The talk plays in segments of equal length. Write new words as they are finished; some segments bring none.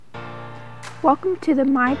Welcome to the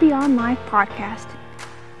My Beyond Life podcast.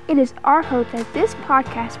 It is our hope that this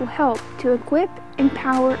podcast will help to equip,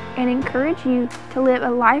 empower, and encourage you to live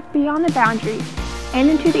a life beyond the boundaries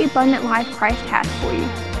and into the abundant life Christ has for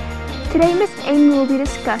you. Today, Miss Amy will be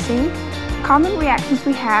discussing common reactions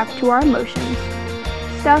we have to our emotions,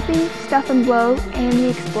 stuffing, stuff and blow, and the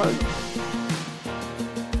explode.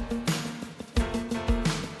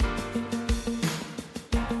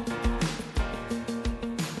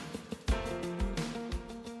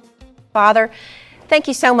 Father, thank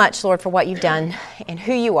you so much, Lord, for what you've done and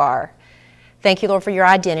who you are. Thank you, Lord, for your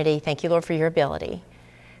identity. Thank you, Lord, for your ability.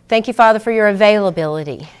 Thank you, Father, for your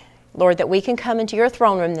availability. Lord, that we can come into your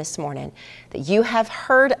throne room this morning, that you have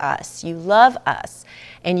heard us, you love us,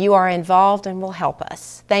 and you are involved and will help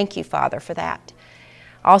us. Thank you, Father, for that.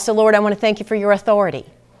 Also, Lord, I want to thank you for your authority.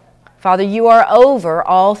 Father, you are over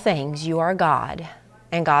all things. You are God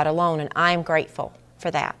and God alone, and I am grateful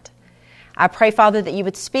for that. I pray, Father, that you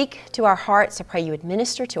would speak to our hearts. I pray you would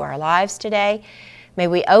minister to our lives today. May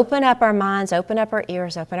we open up our minds, open up our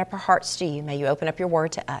ears, open up our hearts to you. May you open up your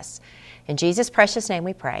word to us. In Jesus' precious name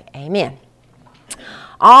we pray. Amen.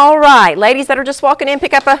 All right, ladies that are just walking in,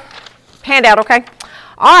 pick up a handout, okay?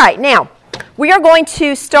 All right, now, we are going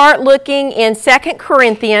to start looking in 2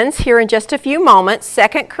 Corinthians here in just a few moments.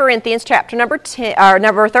 2 Corinthians chapter number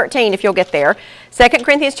 13, if you'll get there. 2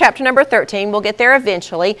 Corinthians chapter number 13. We'll get there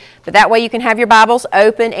eventually, but that way you can have your Bibles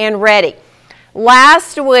open and ready.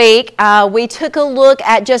 Last week, we took a look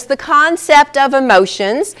at just the concept of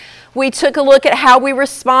emotions. We took a look at how we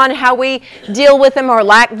respond, how we deal with them or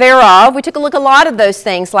lack thereof. We took a look at a lot of those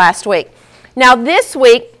things last week. Now this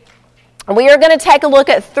week, we are going to take a look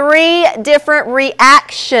at 3 different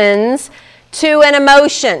reactions to an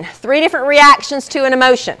emotion. 3 different reactions to an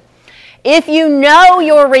emotion. If you know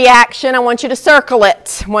your reaction, I want you to circle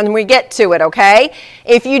it when we get to it, okay?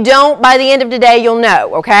 If you don't, by the end of today, you'll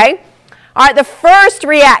know, okay? All right, the first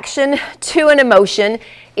reaction to an emotion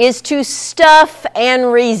is to stuff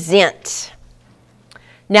and resent.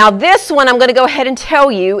 Now, this one I'm going to go ahead and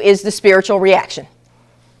tell you is the spiritual reaction,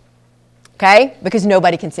 okay? Because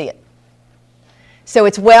nobody can see it. So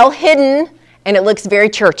it's well hidden, and it looks very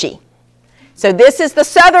churchy. So this is the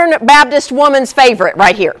Southern Baptist woman's favorite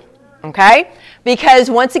right here, okay? Because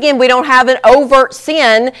once again, we don't have an overt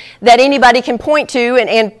sin that anybody can point to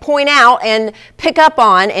and point out and pick up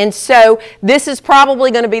on. And so this is probably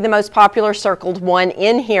going to be the most popular circled one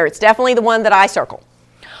in here. It's definitely the one that I circle.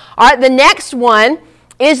 All right, the next one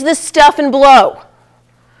is the stuff and blow.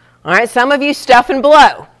 All right, some of you stuff and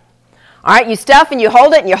blow. All right, you stuff and you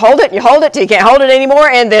hold it and you hold it and you hold it till you can't hold it anymore,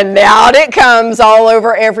 and then out it comes all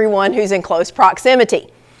over everyone who's in close proximity.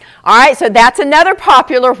 All right, so that's another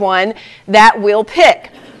popular one that we'll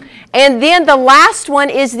pick. And then the last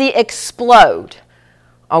one is the explode.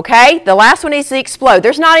 Okay, the last one is the explode.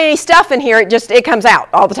 There's not any stuff in here, it comes out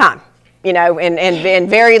all the time, you know, and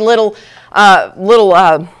very little,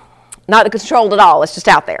 not controlled at all. It's just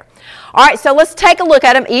out there. All right, so let's take a look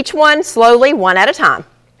at them, each one slowly, one at a time.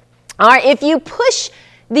 All right, if you push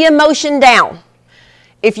the emotion down,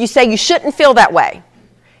 if you say you shouldn't feel that way,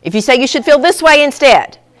 if you say you should feel this way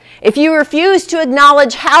instead, if you refuse to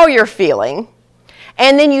acknowledge how you're feeling,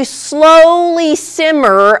 and then you slowly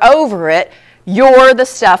simmer over it, you're the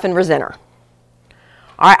stuff and resenter.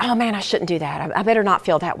 All right, oh man, I shouldn't do that. I better not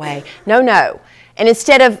feel that way. No. And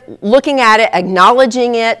instead of looking at it,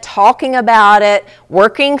 acknowledging it, talking about it,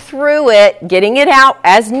 working through it, getting it out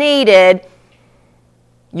as needed,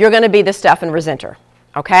 you're going to be the stuff and resenter,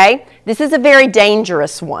 okay? This is a very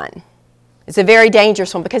dangerous one. It's a very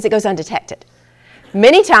dangerous one because it goes undetected.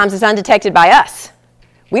 Many times it's undetected by us.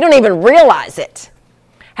 We don't even realize it.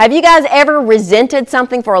 Have you guys ever resented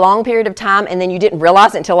something for a long period of time and then you didn't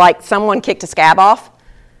realize it until like someone kicked a scab off?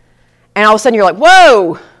 And all of a sudden you're like,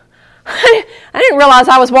 whoa, I didn't realize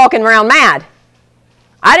I was walking around mad.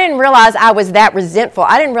 I didn't realize I was that resentful.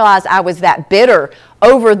 I didn't realize I was that bitter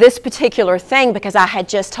over this particular thing because I had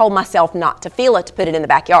just told myself not to feel it, to put it in the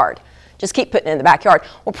backyard. Just keep putting it in the backyard.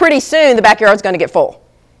 Well, pretty soon the backyard's going to get full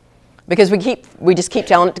because we just keep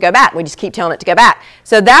telling it to go back. We just keep telling it to go back.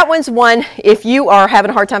 So that one's one, if you are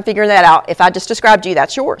having a hard time figuring that out, if I just described you,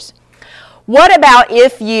 that's yours. What about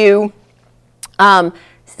if you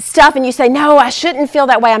stuff and you say, no, I shouldn't feel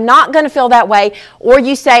that way. I'm not going to feel that way. Or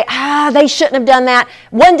you say, they shouldn't have done that.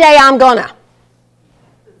 One day I'm gonna.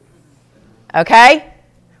 Okay?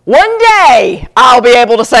 One day I'll be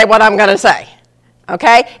able to say what I'm going to say.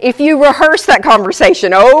 Okay? If you rehearse that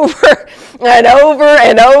conversation over and over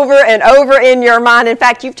and over and over in your mind, in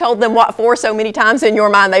fact, you've told them what for so many times in your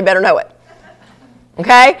mind, they better know it.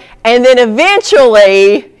 Okay? And then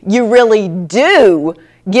eventually you really do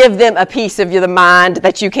give them a piece of the mind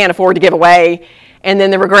that you can't afford to give away, and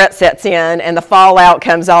then the regret sets in and the fallout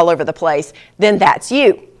comes all over the place, then that's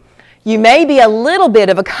you. You may be a little bit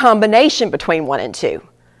of a combination between 1 and 2.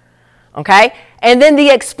 Okay? And then the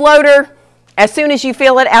exploder, as soon as you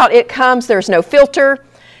feel it, out it comes. There's no filter.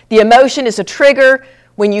 The emotion is a trigger.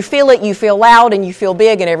 When you feel it, you feel loud and you feel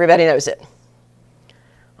big and everybody knows it.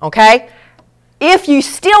 Okay? If you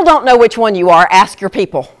still don't know which one you are, ask your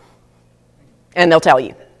people. And they'll tell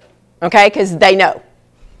you. Okay? Because they know.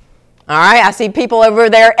 All right? I see people over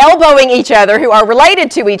there elbowing each other who are related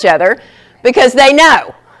to each other because they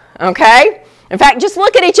know. Okay? In fact, just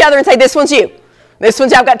look at each other and say, this one's you. This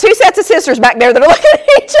one's you. I've got 2 sets of sisters back there that are looking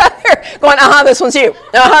at each other going, this one's you.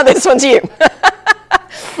 This one's you.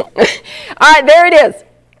 All right, there it is.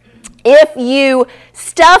 If you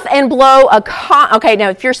stuff and blow okay, now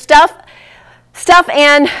if you're stuff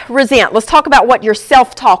and resent, let's talk about what your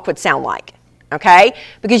self-talk would sound like, okay?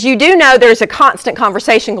 Because you do know there's a constant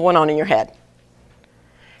conversation going on in your head.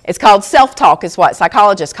 It's called self-talk is what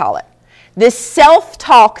psychologists call it. This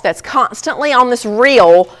self-talk that's constantly on this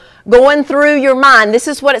reel going through your mind, this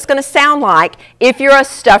is what it's going to sound like if you're a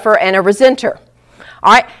stuffer and a resenter.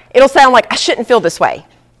 All right? It'll sound like, I shouldn't feel this way.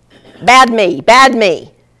 Bad me, bad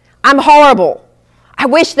me. I'm horrible. I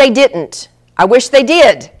wish they didn't. I wish they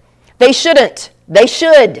did. They shouldn't. They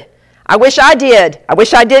should. I wish I did. I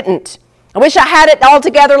wish I didn't. I wish I had it all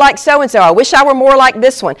together like so-and-so. I wish I were more like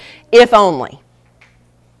this one. If only.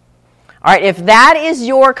 All right, if that is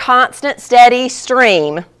your constant, steady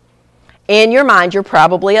stream in your mind, you're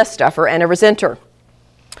probably a stuffer and a resenter.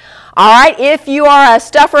 All right, if you are a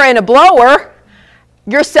stuffer and a blower,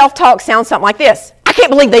 your self-talk sounds something like this. I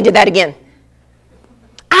can't believe they did that again.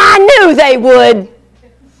 I knew they would.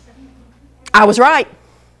 I was right.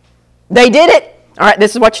 They did it. All right,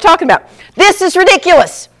 this is what you're talking about. This is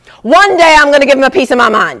ridiculous. One day I'm going to give them a piece of my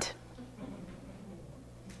mind.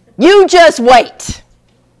 You just wait.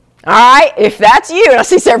 All right, if that's you, and I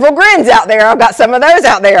see several grins out there. I've got some of those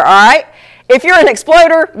out there, all right? If you're an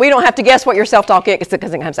exploder, we don't have to guess what your self-talk is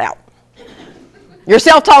because it comes out. Your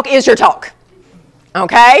self-talk is your talk,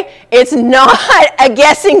 okay? It's not a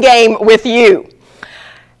guessing game with you.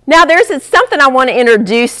 Now, there's something I want to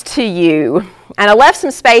introduce to you, and I left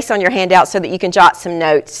some space on your handout so that you can jot some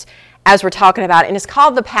notes as we're talking about it, and it's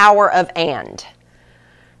called the power of and.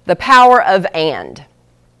 The power of and.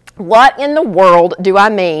 What in the world do I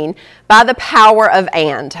mean by the power of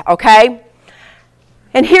and, okay?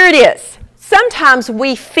 And here it is. Sometimes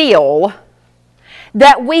we feel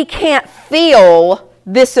that we can't feel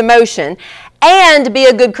this emotion and be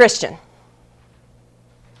a good Christian.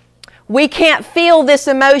 We can't feel this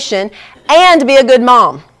emotion and be a good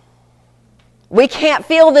mom. We can't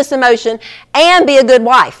feel this emotion and be a good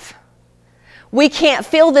wife. We can't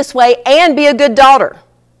feel this way and be a good daughter.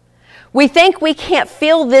 We think we can't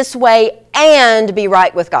feel this way and be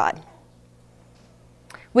right with God.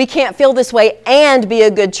 We can't feel this way and be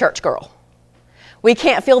a good church girl. We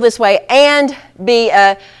can't feel this way and be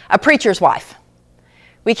a preacher's wife.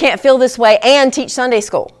 We can't feel this way and teach Sunday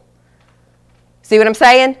school. See what I'm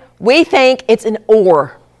saying? We think it's an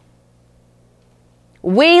or.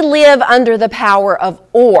 We live under the power of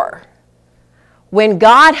or, when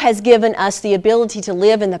God has given us the ability to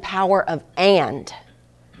live in the power of and.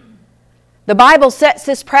 The Bible sets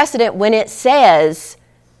this precedent when it says,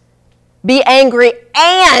 be angry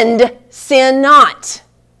and sin not.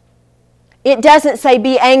 It doesn't say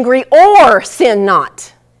be angry or sin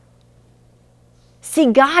not. See,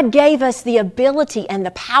 God gave us the ability and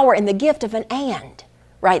the power and the gift of an and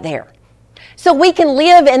right there. So we can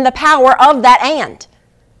live in the power of that and.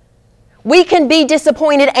 We can be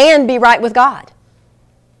disappointed and be right with God.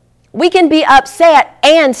 We can be upset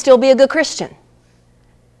and still be a good Christian.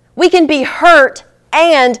 We can be hurt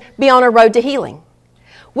and be on a road to healing.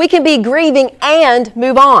 We can be grieving and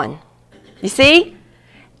move on. You see?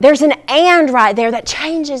 There's an and right there that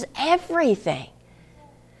changes everything,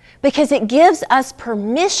 because it gives us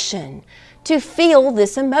permission to feel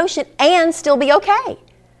this emotion and still be okay,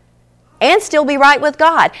 and still be right with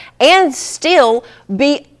God, and still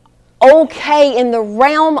be okay in the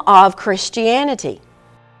realm of Christianity.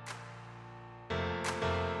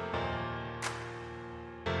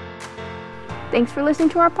 Thanks for listening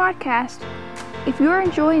to our podcast. If you are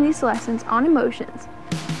enjoying these lessons on emotions,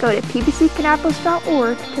 go to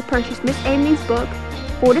pbckannapolis.org to purchase Miss Amy's book,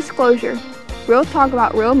 Full Disclosure, Real Talk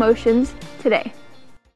About Real Emotions, today.